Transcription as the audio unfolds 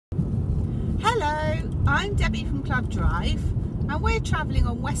I'm Debbie from Club Drive and we're travelling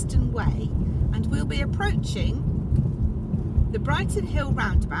on Western Way and we'll be approaching the Brighton Hill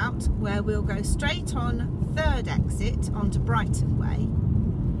Roundabout where we'll go straight on 3rd exit onto Brighton Way.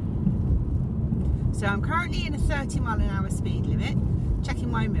 So I'm currently in a 30-mile-an-hour speed limit,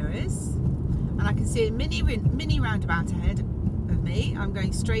 checking my mirrors, and I can see a mini roundabout ahead of me. I'm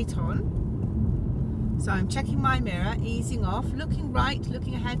going straight on. So I'm checking my mirror, easing off, looking right,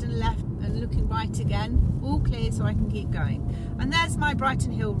 looking ahead and left, and looking right again. All clear so I can keep going. And there's my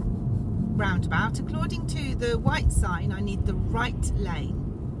Brighton Hill Roundabout. According to the white sign, I need the right lane.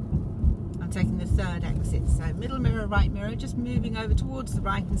 I'm taking the 3rd exit. So middle mirror, right mirror, just moving over towards the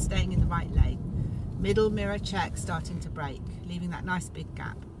right and staying in the right lane. Middle mirror check, starting to brake, leaving that nice big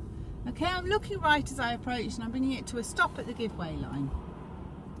gap. Okay, I'm looking right as I approach and I'm bringing it to a stop at the give-way line.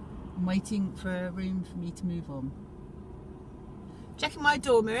 I'm waiting for room for me to move on. Checking my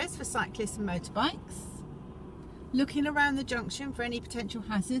door mirrors for cyclists and motorbikes. Looking around the junction for any potential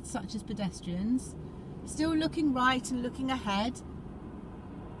hazards such as pedestrians. Still looking right and looking ahead.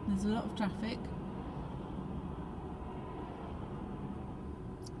 There's a lot of traffic.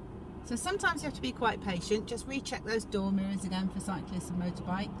 So sometimes you have to be quite patient. Just recheck those door mirrors again for cyclists and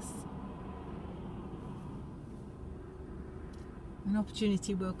motorbikes. An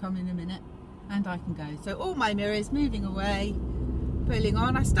opportunity will come in a minute and I can go. So all my mirrors moving away, pulling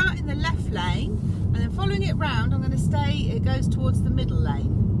on. I start in the left lane and then following it round, I'm going to stay, it goes towards the middle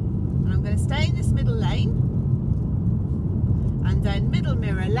lane. And I'm going to stay in this middle lane. And then middle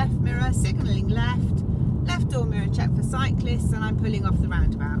mirror, left mirror, signalling left. Left door mirror check for cyclists and I'm pulling off the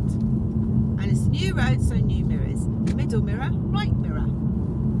roundabout. And it's a new road, so new mirrors. Middle mirror, right mirror.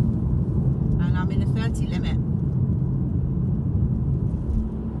 And I'm in a 30 limit.